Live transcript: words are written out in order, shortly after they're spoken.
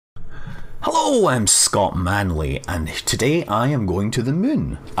Hello, I'm Scott Manley, and today I am going to the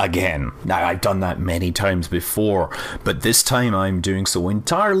moon again. Now, I've done that many times before, but this time I'm doing so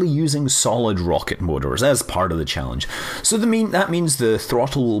entirely using solid rocket motors as part of the challenge. So that means the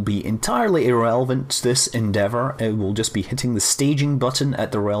throttle will be entirely irrelevant to this endeavour. It will just be hitting the staging button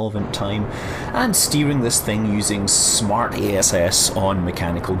at the relevant time and steering this thing using smart ASS on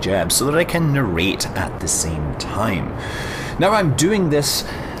mechanical jabs so that I can narrate at the same time. Now, I'm doing this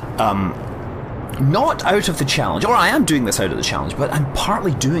not out of the challenge, or I am doing this out of the challenge, but I'm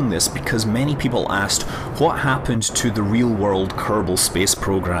partly doing this because many people asked what happened to the real-world Kerbal space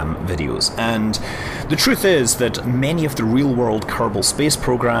program videos. And the truth is that many of the real-world Kerbal space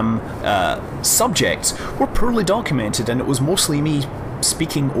program subjects were poorly documented, and it was mostly me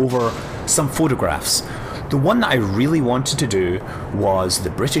speaking over some photographs. The one that I really wanted to do was the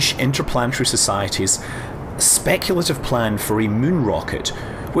British Interplanetary Society's speculative plan for a moon rocket,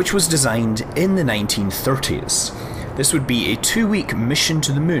 which was designed in the 1930s. This would be a 2-week mission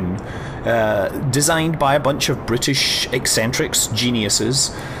to the moon, designed by a bunch of British eccentrics,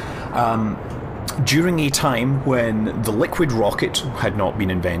 geniuses, during a time when the liquid rocket had not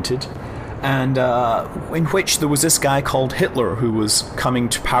been invented, and in which there was this guy called Hitler who was coming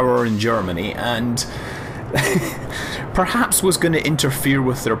to power in Germany and perhaps was going to interfere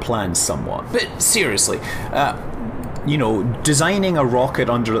with their plans somewhat. But seriously, you know, designing a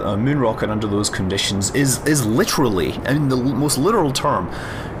moon rocket under those conditions is literally, in the most literal term,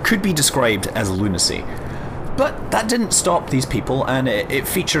 could be described as lunacy. But that didn't stop these people, and it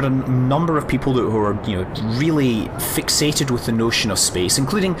featured a number of people who were, really fixated with the notion of space,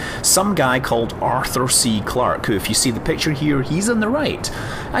 including some guy called Arthur C. Clarke, who, if you see the picture here, he's on the right.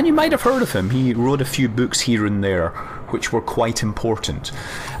 And you might have heard of him. He wrote a few books here and there, which were quite important.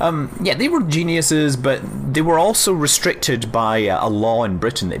 Yeah, they were geniuses, but they were also restricted by a law in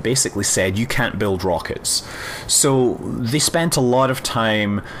Britain that basically said you can't build rockets. So they spent a lot of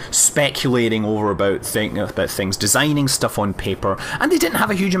time speculating over about things, designing stuff on paper, and they didn't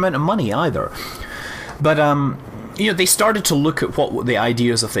have a huge amount of money either. But they started to look at what the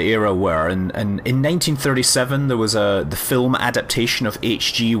ideas of the era were, and in 1937 there was the film adaptation of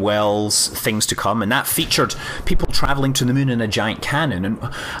H.G. Wells' Things to Come, and that featured people travelling to the moon in a giant cannon,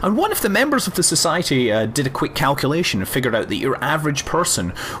 and one of the members of the society did a quick calculation and figured out that your average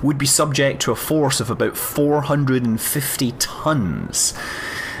person would be subject to a force of about 450 tons.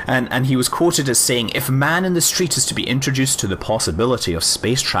 And he was quoted as saying, if man in the street is to be introduced to the possibility of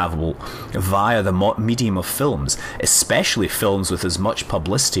space travel via the medium of films, especially films with as much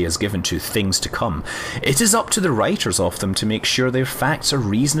publicity as given to Things to Come, it is up to the writers of them to make sure their facts are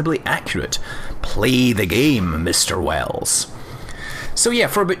reasonably accurate. Play the game, Mr. Wells. So yeah,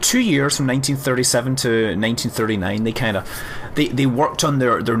 for about 2 years, from 1937 to 1939, they worked on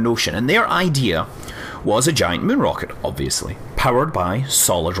their notion, and their idea was a giant moon rocket, obviously, powered by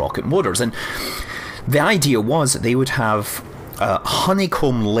solid rocket motors. And the idea was that they would have a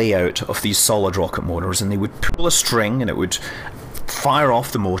honeycomb layout of these solid rocket motors, and they would pull a string and it would fire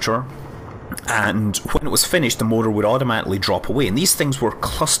off the motor, and when it was finished the motor would automatically drop away. And these things were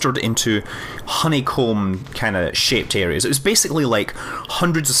clustered into honeycomb kind of shaped areas. It was basically like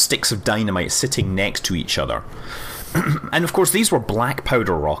hundreds of sticks of dynamite sitting next to each other. And of course these were black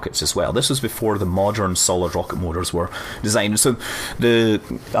powder rockets as well. This was before the modern solid rocket motors were designed, so the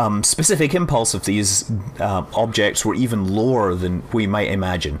specific impulse of these objects were even lower than we might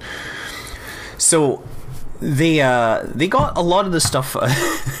imagine. So they got a lot of this stuff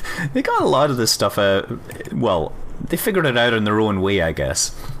well, they figured it out in their own way, I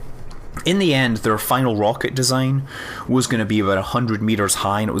guess. In the end, their final rocket design was going to be about 100 meters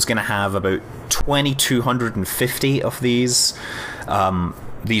high, and it was going to have about 2,250 of these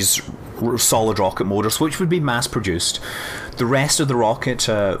solid rocket motors, which would be mass-produced. The rest of the rocket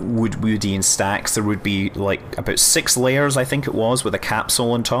would be in stacks. There would be like about 6 layers, I think it was, with a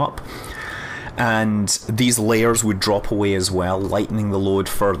capsule on top. And these layers would drop away as well, lightening the load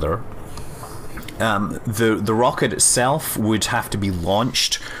further. The rocket itself would have to be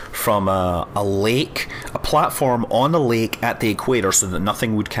launched from a lake, a platform on a lake at the equator, so that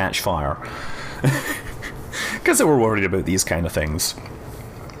nothing would catch fire. Because they were worried about these kind of things.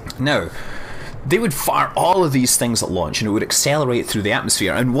 Now, they would fire all of these things at launch, and it would accelerate through the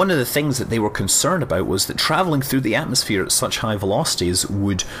atmosphere. And one of the things that they were concerned about was that travelling through the atmosphere at such high velocities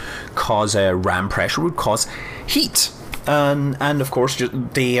would cause ram pressure, would cause heat. And of course,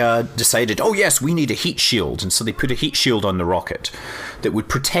 they decided, oh yes, we need a heat shield. And so they put a heat shield on the rocket that would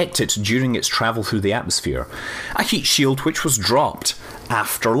protect it during its travel through the atmosphere. A heat shield which was dropped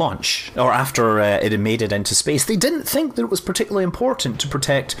after launch, or after it had made it into space. They didn't think that it was particularly important to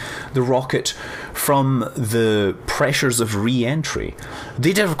protect the rocket from the pressures of re-entry.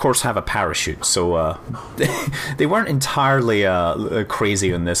 They did, of course, have a parachute, so they weren't entirely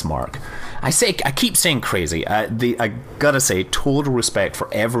crazy on this mark. I keep saying crazy. I gotta say, total respect for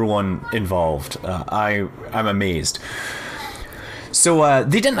everyone involved. I'm amazed. So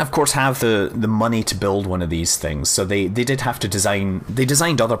they didn't, of course, have the money to build one of these things. So they did have to design. They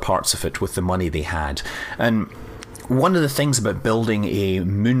designed other parts of it with the money they had. And one of the things about building a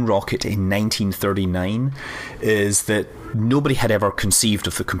moon rocket in 1939 is that nobody had ever conceived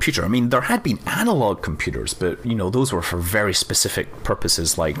of the computer. I mean, there had been analog computers, but, you know, those were for very specific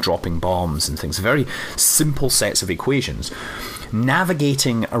purposes like dropping bombs and things. Very simple sets of equations.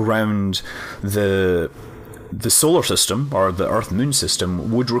 Navigating around the solar system, or the Earth-Moon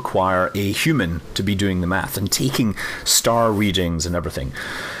system, would require a human to be doing the math and taking star readings and everything.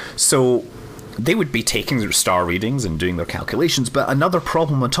 So they would be taking their star readings and doing their calculations, but another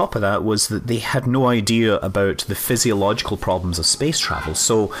problem on top of that was that they had no idea about the physiological problems of space travel,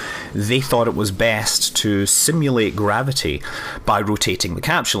 so they thought it was best to simulate gravity by rotating the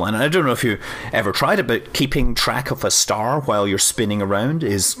capsule. And I don't know if you ever tried it, but keeping track of a star while you're spinning around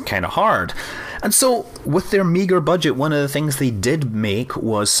is kind of hard. And so, with their meager budget, one of the things they did make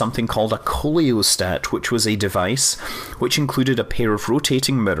was something called a coleostat, which was a device which included a pair of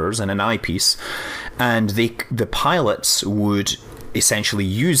rotating mirrors and an eyepiece, and the pilots would essentially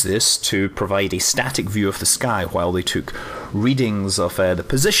use this to provide a static view of the sky while they took readings of the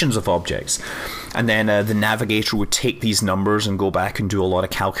positions of objects. And then the navigator would take these numbers and go back and do a lot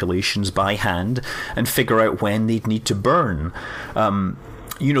of calculations by hand and figure out when they'd need to burn.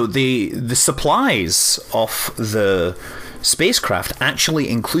 You know, the supplies of the spacecraft actually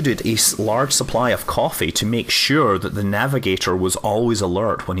included a large supply of coffee to make sure that the navigator was always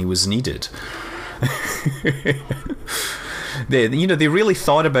alert when he was needed. They really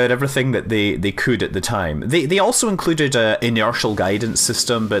thought about everything that they could at the time. They also included an inertial guidance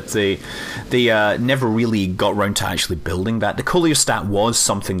system, but they never really got around to actually building that. The coleostat was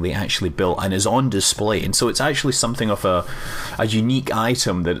something they actually built and is on display, and so it's actually something of a unique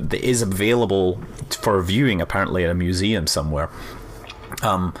item that is available for viewing apparently at a museum somewhere.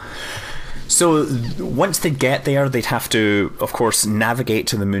 So once they get there, they'd have to, of course, navigate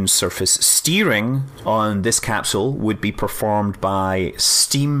to the moon's surface. Steering on this capsule would be performed by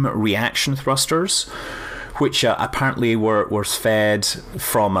steam reaction thrusters, which apparently were fed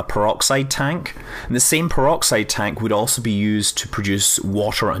from a peroxide tank. And the same peroxide tank would also be used to produce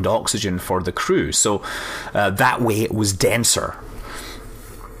water and oxygen for the crew. So that way it was denser.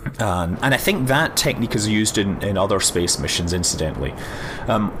 And I think that technique is used in other space missions, incidentally.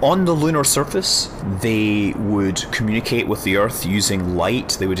 On the lunar surface, they would communicate with the Earth using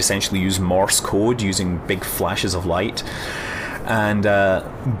light. They would essentially use Morse code using big flashes of light. And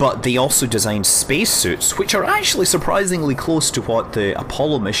but they also designed spacesuits, which are actually surprisingly close to what the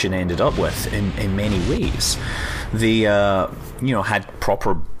Apollo mission ended up with in many ways. They had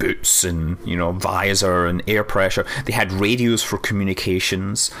proper boots and visor and air pressure. They had radios for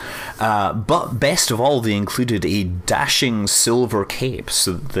communications, but best of all, they included a dashing silver cape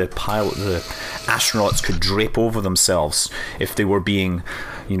so that the astronauts could drape over themselves if they were being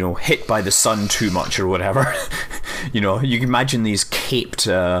hit by the sun too much or whatever. You can imagine these caped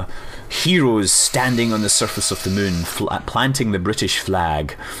heroes standing on the surface of the moon, planting the British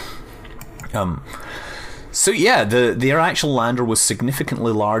flag. So yeah, their actual lander was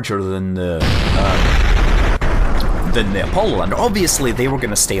significantly larger than the Apollo lander. Obviously, they were going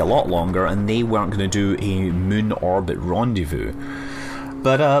to stay a lot longer, and they weren't going to do a moon orbit rendezvous.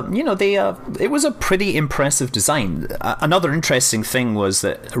 But it was a pretty impressive design. Another interesting thing was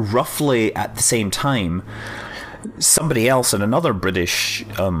that roughly at the same time, somebody else in another British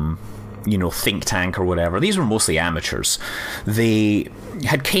think tank or whatever, these were mostly amateurs, they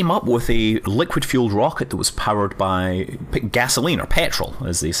had came up with a liquid fueled rocket that was powered by gasoline, or petrol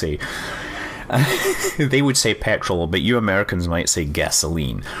as they say. They would say petrol, but you Americans might say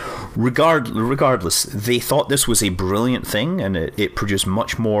gasoline. Regardless, they thought this was a brilliant thing, and it produced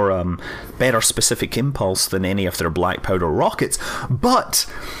much more better specific impulse than any of their black powder rockets. But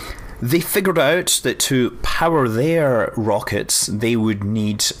They figured out that to power their rockets, they would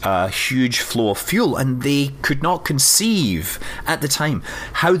need a huge flow of fuel, and they could not conceive at the time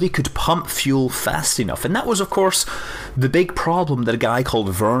how they could pump fuel fast enough. And that was, of course, the big problem that a guy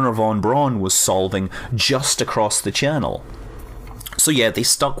called Werner von Braun was solving just across the channel. So yeah, they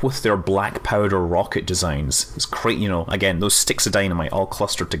stuck with their black powder rocket designs. It's great, you know, again, those sticks of dynamite all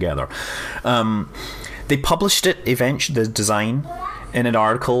clustered together. They published it eventually, the design, in an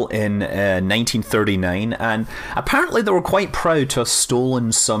article in 1939, and apparently they were quite proud to have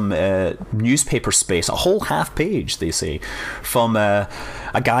stolen some newspaper space, a whole half page, they say, from a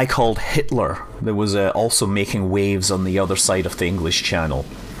guy called Hitler that was also making waves on the other side of the English Channel.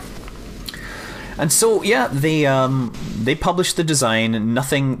 And so, yeah, they published the design.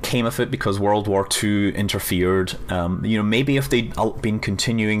 Nothing came of it because World War II interfered. You know, maybe if they'd been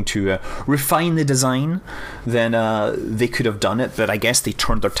continuing to refine the design, then they could have done it. But I guess they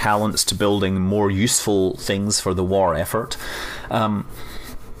turned their talents to building more useful things for the war effort.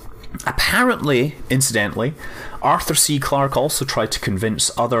 Apparently, incidentally, Arthur C. Clarke also tried to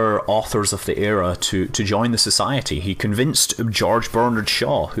convince other authors of the era to join the society. He convinced George Bernard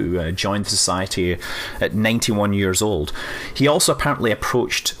Shaw, who joined the society at 91 years old. He also apparently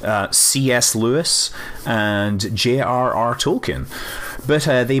approached C.S. Lewis and J.R.R. Tolkien, but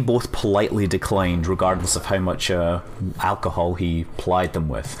they both politely declined, regardless of how much alcohol he plied them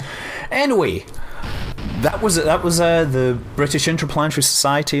with. Anyway, that was the British Interplanetary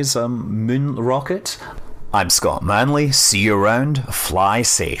Society's moon rocket. I'm Scott Manley. See you around. Fly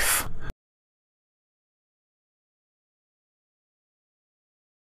safe.